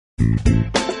Hey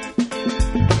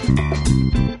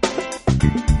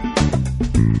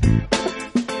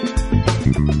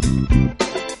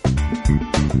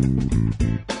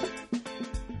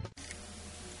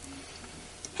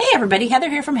everybody, Heather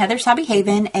here from Heather's Hobby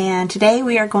Haven, and today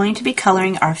we are going to be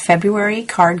coloring our February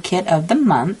card kit of the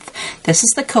month. This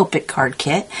is the Copic card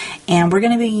kit, and we're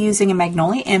going to be using a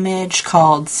Magnolia image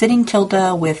called Sitting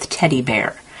Tilda with Teddy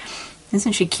Bear.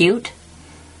 Isn't she cute?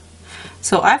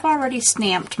 So I've already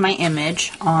stamped my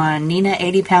image on Neenah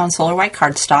 80-pound solar white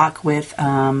cardstock with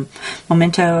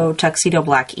Memento Tuxedo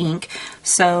Black ink.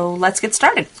 So let's get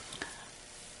started.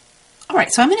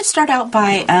 Alright, so I'm going to start out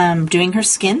by doing her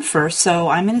skin first. So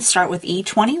I'm going to start with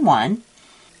E21.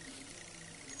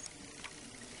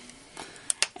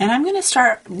 And I'm going to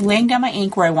start laying down my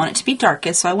ink where I want it to be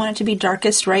darkest. So I want it to be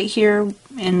darkest right here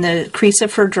in the crease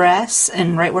of her dress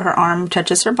and right where her arm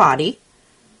touches her body.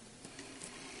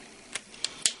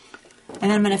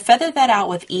 And I'm going to feather that out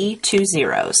with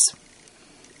E20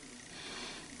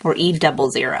 or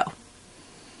E00.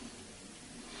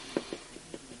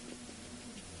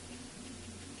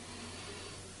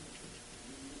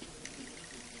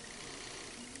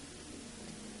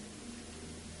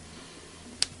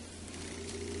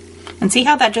 And see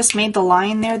how that just made the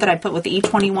line there that I put with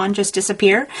E21 just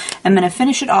disappear? I'm going to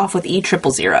finish it off with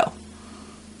E00.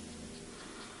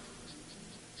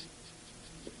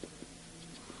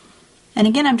 And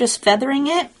again, I'm just feathering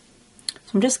it.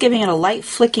 So I'm just giving it a light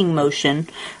flicking motion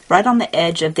right on the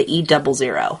edge of the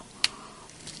E00.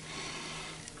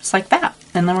 Just like that.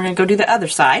 And then we're going to go do the other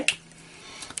side.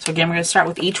 So again, we're going to start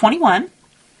with E21. And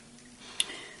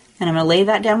I'm going to lay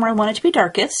that down where I want it to be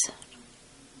darkest.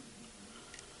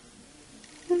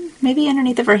 Maybe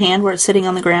underneath of her hand where it's sitting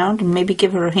on the ground, and maybe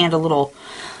give her hand a little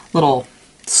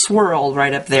swirl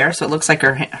right up there so it looks like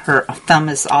her thumb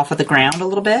is off of the ground a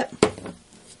little bit.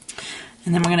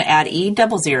 And then we're going to add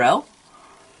E00.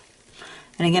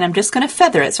 And again, I'm just going to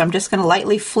feather it, so I'm just going to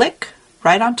lightly flick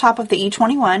right on top of the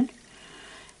E21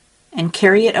 and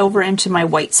carry it over into my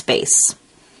white space.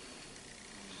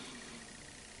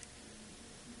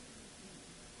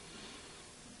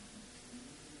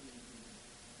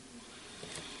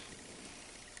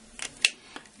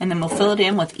 And then we'll fill it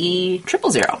in with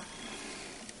E00.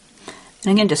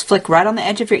 And again, just flick right on the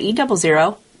edge of your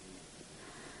E00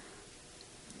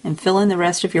 and fill in the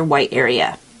rest of your white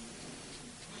area.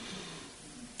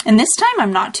 And this time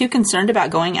I'm not too concerned about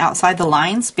going outside the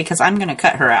lines because I'm going to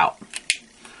cut her out.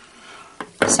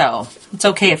 So it's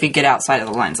okay if you get outside of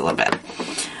the lines a little bit.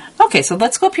 Okay, so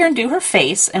let's go up here and do her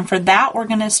face. And for that, we're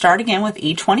going to start again with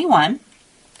E21.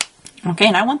 Okay,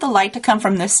 and I want the light to come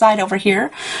from this side over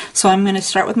here. So I'm going to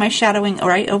start with my shadowing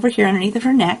right over here underneath of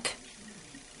her neck.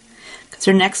 Because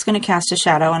her neck's going to cast a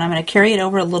shadow, and I'm going to carry it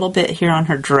over a little bit here on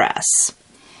her dress.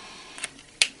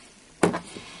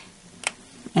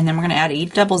 And then we're going to add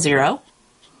E00.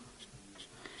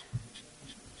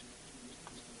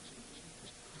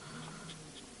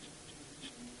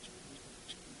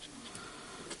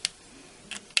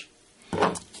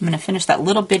 I'm going to finish that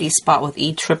little bitty spot with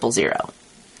E00.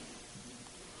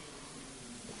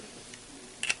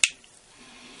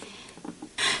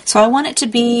 So I want it to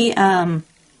be,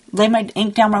 lay my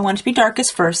ink down where I want it to be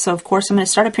darkest first. So of course I'm going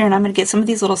to start up here and I'm going to get some of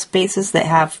these little spaces that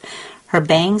have her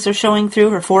bangs are showing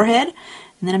through her forehead.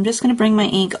 And then I'm just going to bring my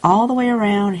ink all the way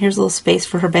around. Here's a little space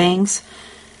for her bangs.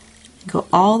 Go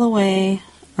all the way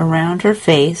around her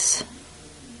face.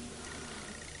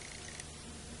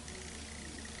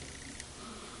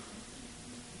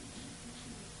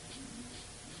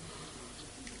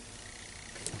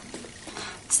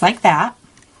 Just like that.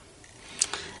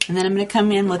 And then I'm going to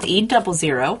come in with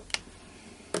E00.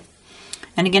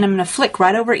 And again, I'm going to flick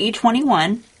right over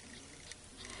E21.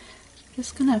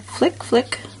 Just going to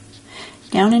flick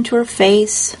down into her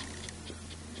face.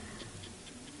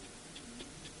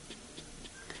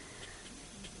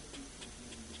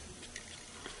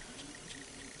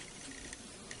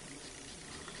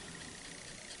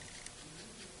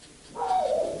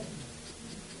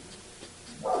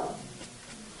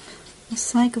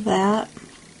 Just like that.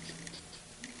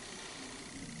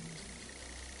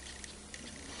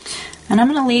 And I'm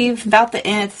going to leave about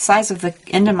the size of the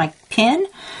end of my pin,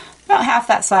 about half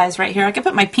that size right here. I can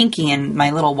put my pinky in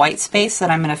my little white space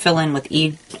that I'm going to fill in with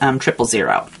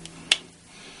E00.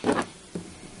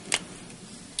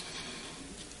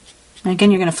 And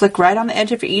again, you're going to flick right on the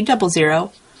edge of your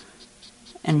E00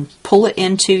 and pull it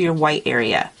into your white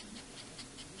area.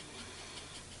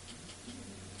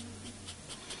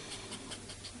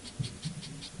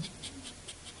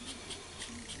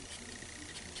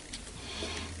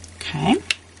 Okay.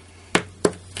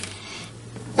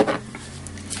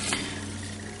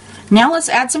 Now let's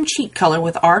add some cheek color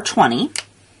with R20.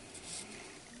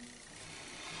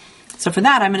 So for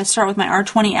that, I'm going to start with my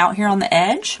R20 out here on the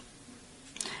edge.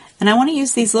 And I want to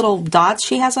use these little dots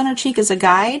she has on her cheek as a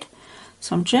guide.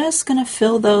 So I'm just going to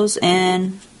fill those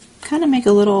in, kind of make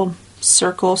a little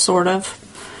circle, sort of.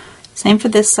 Same for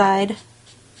this side.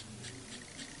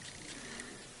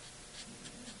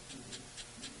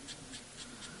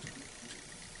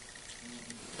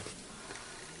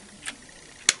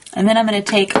 And then I'm going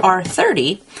to take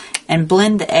R30 and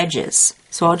blend the edges.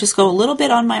 So I'll just go a little bit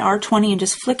on my R20 and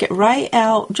just flick it right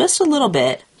out just a little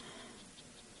bit.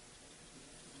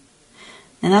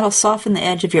 And that'll soften the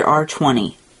edge of your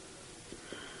R20.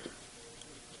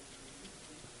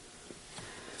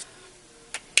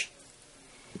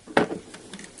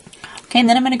 Okay, and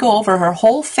then I'm going to go over her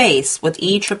whole face with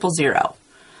E000.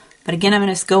 But again, I'm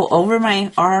going to go over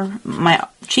my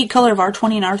cheek color of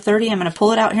R20 and R30. I'm going to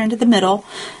pull it out here into the middle.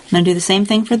 I'm going to do the same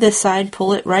thing for this side.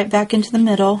 Pull it right back into the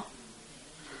middle.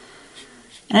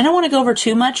 And I don't want to go over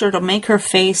too much or it'll make her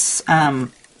face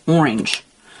orange.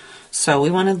 So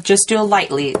we want to just do a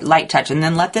light touch and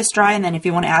then let this dry. And then if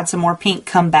you want to add some more pink,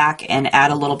 come back and add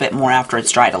a little bit more after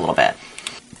it's dried a little bit.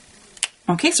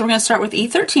 Okay, so we're going to start with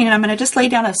E13 and I'm going to just lay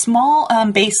down a small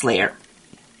base layer.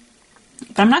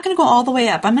 But I'm not going to go all the way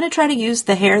up. I'm going to try to use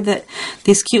the hair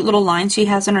these cute little lines she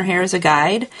has in her hair as a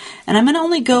guide. And I'm going to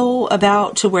only go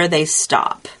about to where they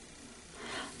stop.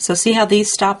 So see how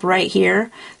these stop right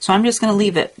here? So I'm just going to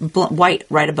leave it white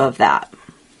right above that.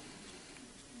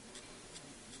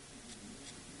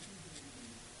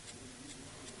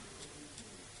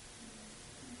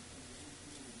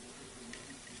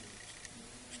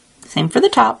 Same for the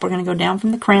top. We're going to go down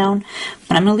from the crown.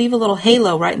 But I'm going to leave a little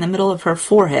halo right in the middle of her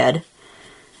forehead.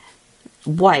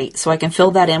 White, so I can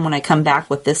fill that in when I come back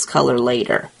with this color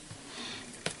later.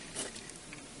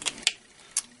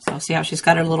 So see how she's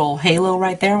got her little halo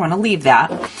right there? I'm going to leave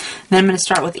that. Then I'm going to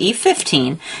start with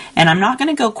E15, and I'm not going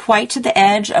to go quite to the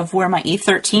edge of where my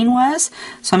E13 was.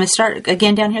 So I'm going to start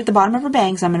again down here at the bottom of her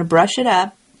bangs. I'm going to brush it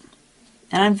up,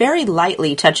 and I'm very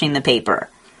lightly touching the paper.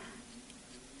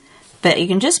 But you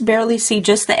can just barely see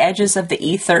just the edges of the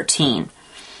E13.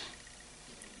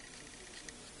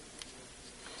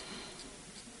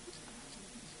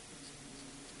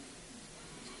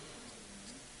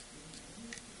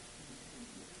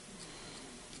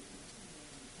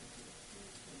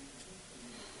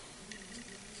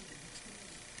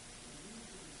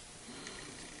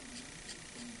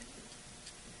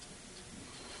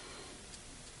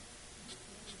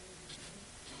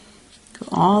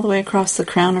 All the way across the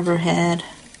crown of her head.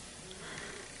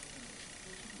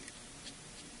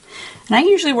 And I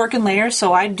usually work in layers,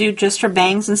 so I do just her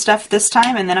bangs and stuff this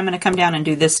time, and then I'm going to come down and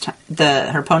do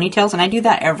her ponytails, and I do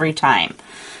that every time.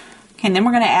 Okay, and then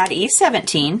we're going to add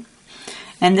E17,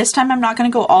 and this time I'm not going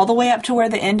to go all the way up to where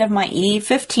the end of my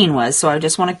E15 was, so I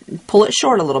just want to pull it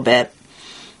short a little bit.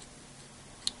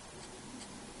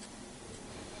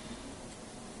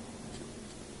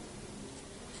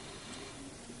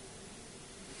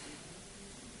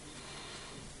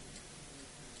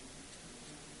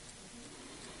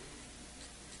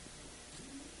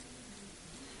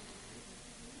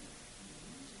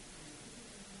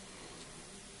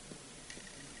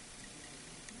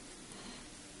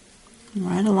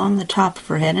 Right along the top of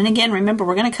her head. And again, remember,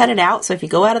 we're going to cut it out, so if you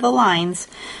go out of the lines,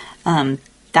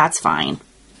 that's fine.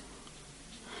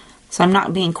 So I'm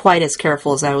not being quite as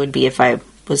careful as I would be if I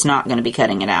was not going to be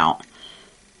cutting it out.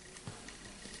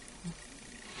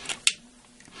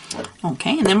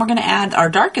 Okay, and then we're going to add our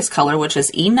darkest color, which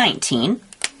is E19.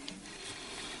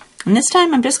 And this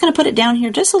time I'm just going to put it down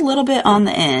here just a little bit on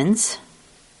the ends.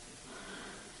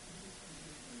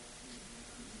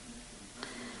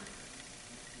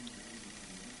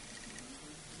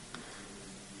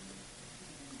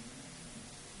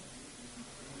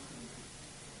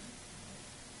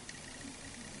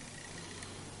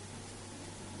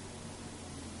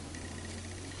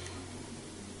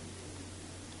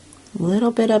 A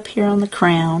little bit up here on the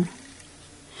crown.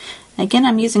 Again,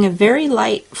 I'm using a very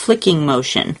light flicking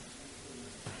motion.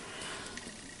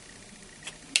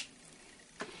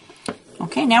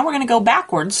 Okay, now we're going to go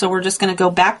backwards, so we're just going to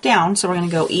go back down. So we're going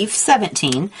to go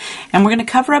E17, and we're going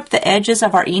to cover up the edges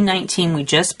of our E19 we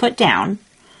just put down.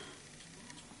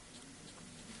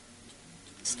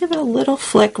 Just give it a little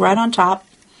flick right on top.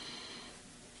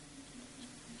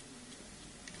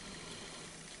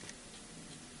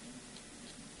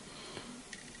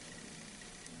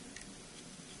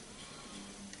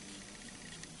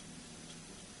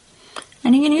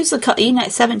 And you can use the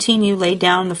E17 you laid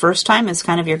down the first time as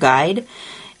kind of your guide,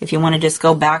 if you want to just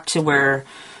go back to where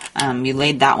you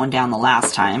laid that one down the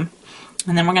last time.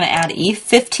 And then we're going to add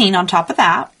E15 on top of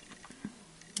that.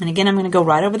 And again, I'm going to go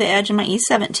right over the edge of my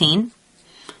E17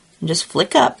 and just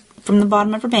flick up from the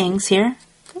bottom of her bangs here.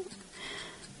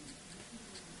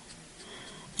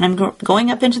 And I'm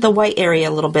going up into the white area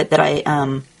a little bit that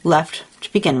I left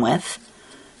to begin with.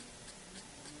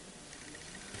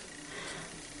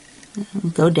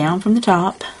 And go down from the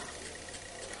top.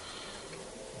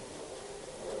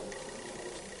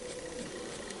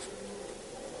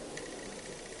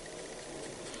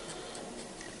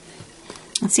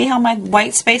 And see how my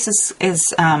white space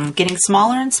is getting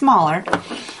smaller and smaller.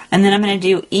 And then I'm going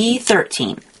to do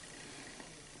E13.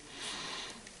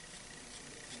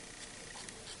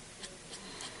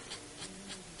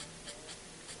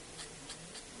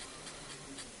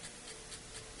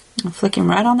 I'm flicking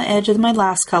right on the edge of my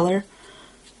last color.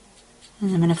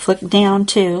 And I'm going to flick down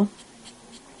too.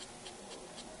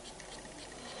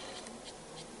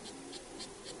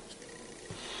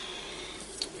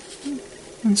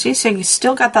 And see, so you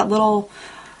still got that little,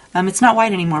 it's not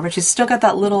white anymore, but she's still got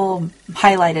that little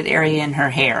highlighted area in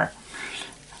her hair.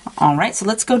 Alright, so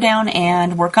let's go down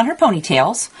and work on her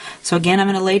ponytails. So again, I'm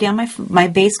going to lay down my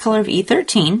base color of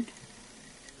E13.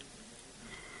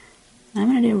 I'm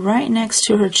going to do right next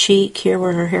to her cheek here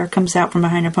where her hair comes out from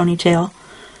behind her ponytail.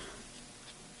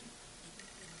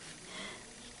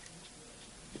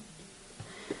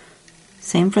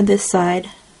 Same for this side.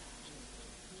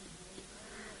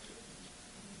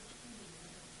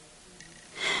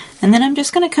 And then I'm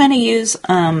just going to kind of use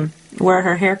where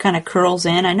her hair kind of curls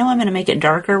in. I know I'm going to make it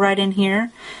darker right in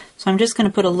here, so I'm just going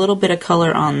to put a little bit of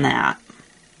color on that.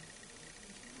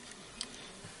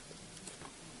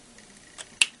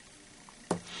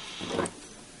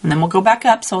 And then we'll go back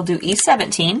up, so we'll do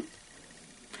E17.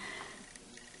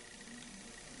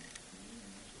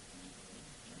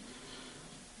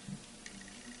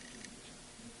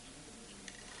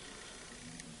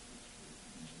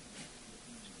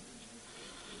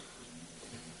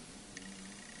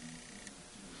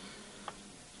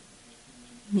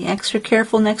 Be extra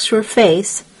careful next to her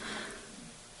face.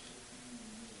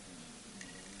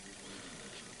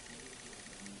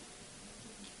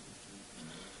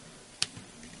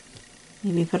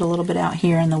 Maybe put a little bit out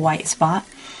here in the white spot.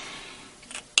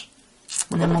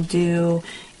 And then we'll do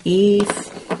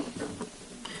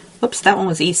Oops, that one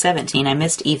was E17. I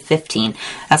missed E15.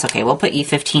 That's okay. We'll put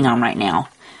E15 on right now.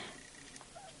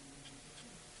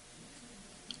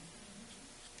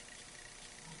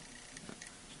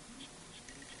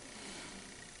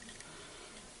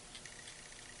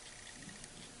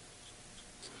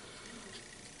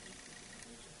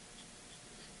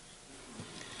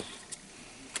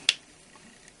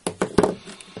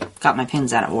 Got my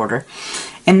pins out of order.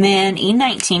 And then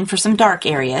E19 for some dark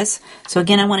areas. So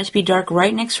again, I want it to be dark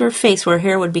right next to her face where her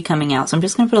hair would be coming out. So I'm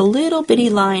just going to put a little bitty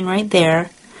line right there. And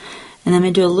then I'm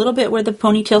going to do a little bit where the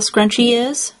ponytail scrunchie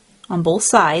is on both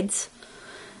sides.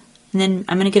 And then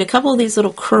I'm going to get a couple of these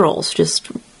little curls.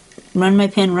 Just run my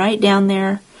pen right down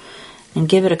there and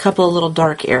give it a couple of little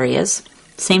dark areas.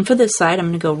 Same for this side. I'm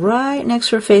going to go right next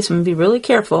to her face. I'm going to be really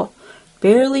careful.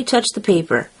 Barely touch the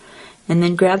paper. And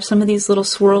then grab some of these little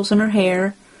swirls in her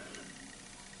hair.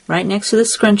 Right next to the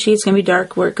scrunchie. It's going to be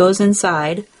dark where it goes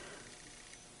inside.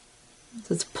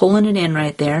 So it's pulling it in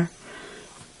right there.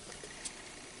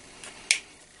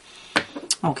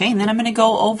 Okay, and then I'm going to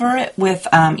go over it with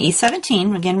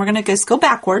E17. Again, we're going to just go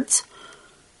backwards.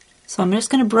 So I'm just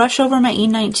going to brush over my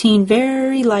E19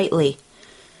 very lightly.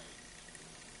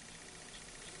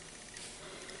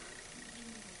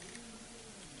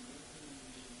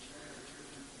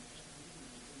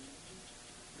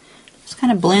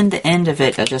 Kind of blend the end of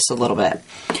it just a little bit.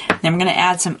 Then we're going to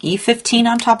add some E15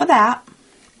 on top of that.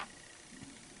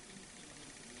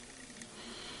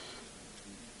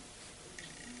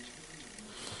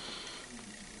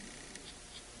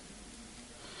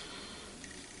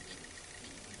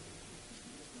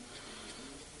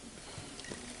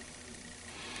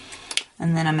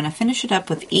 And then I'm going to finish it up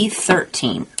with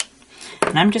E13.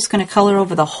 And I'm just going to color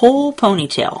over the whole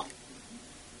ponytail.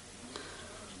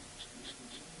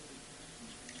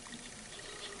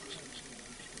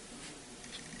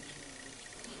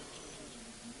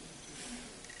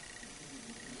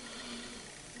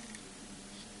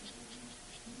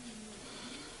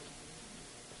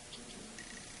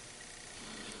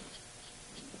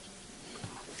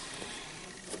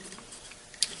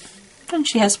 And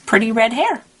she has pretty red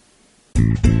hair.